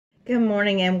Good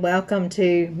morning and welcome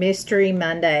to Mystery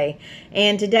Monday.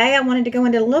 And today I wanted to go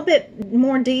into a little bit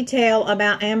more detail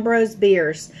about Ambrose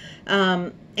Bierce.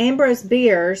 Ambrose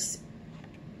Bierce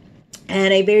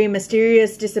had a very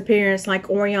mysterious disappearance like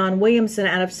Orion Williamson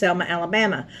out of Selma,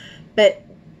 Alabama. But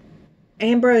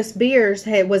Ambrose Bierce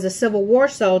was a Civil War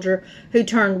soldier who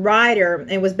turned writer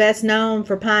and was best known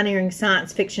for pioneering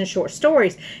science fiction short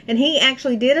stories. And he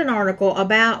actually did an article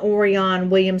about Orion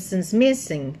Williamson's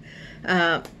missing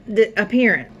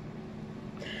appearance.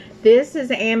 This is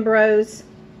Ambrose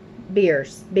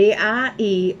Bierce,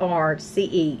 B-I-E-R-C-E,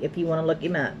 if you want to look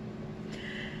him up.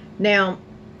 Now,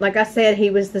 like I said, he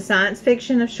was the science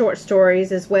fiction of short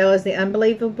stories, as well as the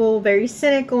unbelievable, very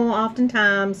cynical,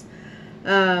 oftentimes,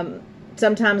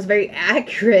 sometimes very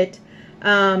accurate,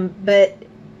 but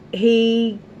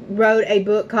he wrote a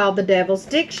book called The Devil's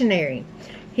Dictionary.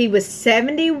 He was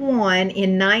 71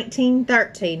 in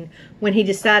 1913 when he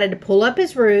decided to pull up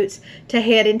his roots to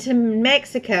head into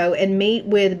Mexico and meet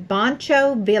with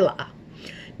Pancho Villa.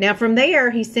 Now from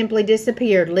there, he simply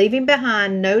disappeared, leaving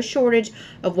behind no shortage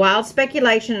of wild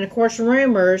speculation and, of course,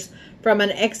 rumors, from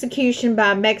an execution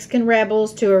by Mexican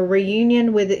rebels to a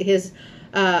reunion with his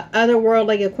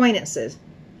otherworldly acquaintances.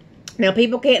 Now,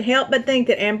 people can't help but think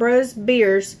that Ambrose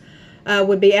Bierce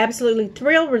would be absolutely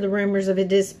thrilled with the rumors of his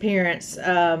disappearance.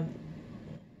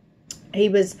 He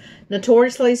was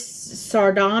notoriously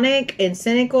sardonic and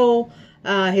cynical.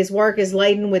 His work is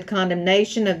laden with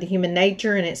condemnation of the human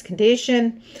nature and its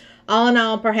condition. All in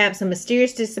all, perhaps a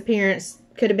mysterious disappearance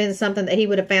could have been something that he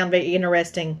would have found very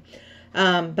interesting.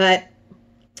 But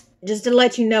just to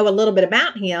let you know a little bit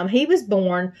about him, he was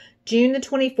born June the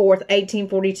 24th,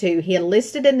 1842. He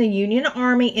enlisted in the Union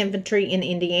Army Infantry in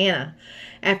Indiana.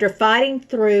 After fighting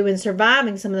through and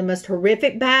surviving some of the most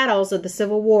horrific battles of the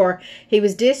Civil War, he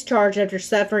was discharged after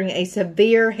suffering a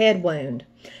severe head wound.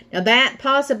 Now, that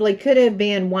possibly could have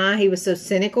been why he was so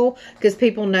cynical, because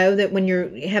people know that when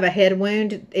you have a head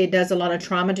wound, it does a lot of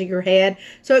trauma to your head.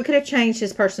 So it could have changed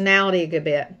his personality a good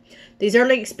bit. These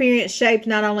early experiences shaped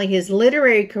not only his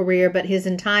literary career, but his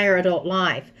entire adult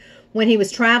life. When he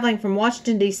was traveling from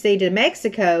Washington, D.C. to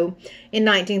Mexico in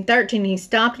 1913, he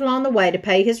stopped along the way to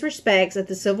pay his respects at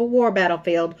the Civil War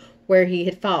battlefield where he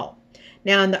had fought.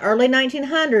 Now, in the early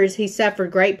 1900s, he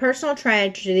suffered great personal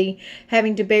tragedy,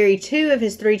 having to bury 2 of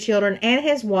his 3 children and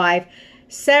his wife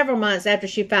several months after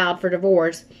she filed for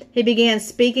divorce. He began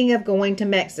speaking of going to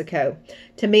Mexico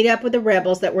to meet up with the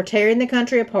rebels that were tearing the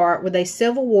country apart with a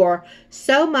civil war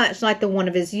so much like the one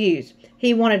of his youth.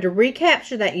 He wanted to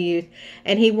recapture that youth,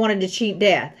 and he wanted to cheat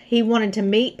death. He wanted to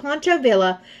meet Pancho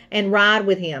Villa and ride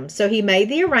with him. So he made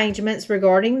the arrangements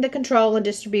regarding the control and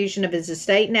distribution of his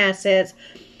estate and assets.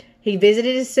 He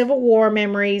visited his Civil War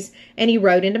memories, and he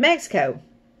rode into Mexico.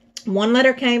 One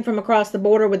letter came from across the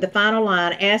border with the final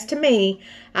line, "As to me,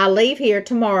 I leave here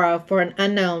tomorrow for an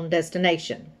unknown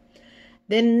destination."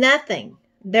 Then nothing.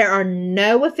 There are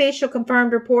no official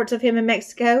confirmed reports of him in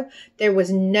Mexico. There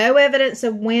was no evidence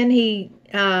of when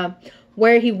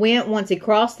where he went once he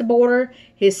crossed the border.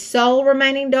 His sole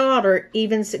remaining daughter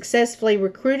even successfully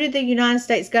recruited the United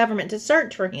States government to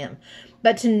search for him.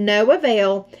 But to no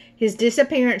avail, his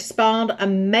disappearance spawned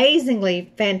amazingly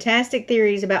fantastic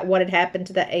theories about what had happened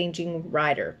to the aging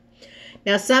writer.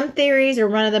 Now, some theories are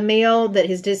run-of-the-mill that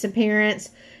his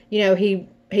disappearance,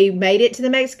 he made it to the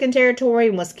Mexican territory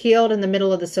and was killed in the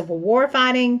middle of the Civil War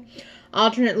fighting.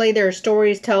 Alternately, there are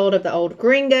stories told of the old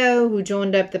gringo who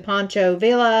joined up the Pancho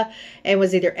Villa and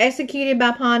was either executed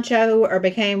by Pancho or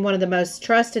became one of the most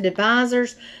trusted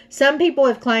advisors. Some people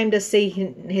have claimed to see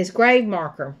his grave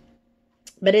marker,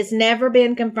 but it's never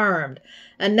been confirmed.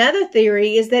 Another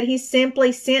theory is that he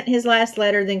simply sent his last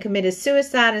letter, then committed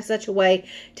suicide in such a way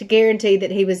to guarantee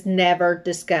that he was never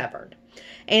discovered.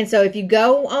 And so if you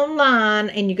go online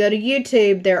and you go to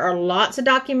YouTube, there are lots of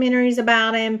documentaries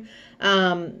about him.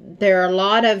 There are a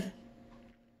lot of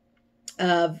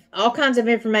all kinds of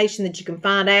information that you can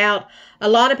find out. A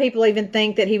lot of people even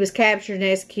think that he was captured and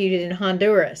executed in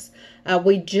Honduras.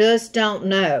 We just don't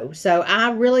know. So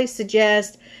I really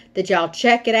suggest that y'all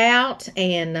check it out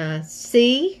and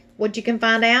see what you can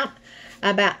find out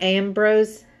about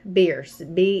Ambrose Bierce.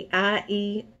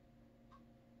 B-I-E-R-C-E.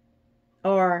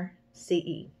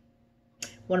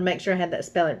 Want to make sure I had that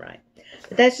spelling right.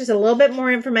 But that's just a little bit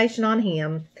more information on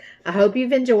him. I hope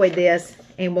you've enjoyed this,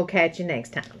 and we'll catch you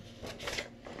next time.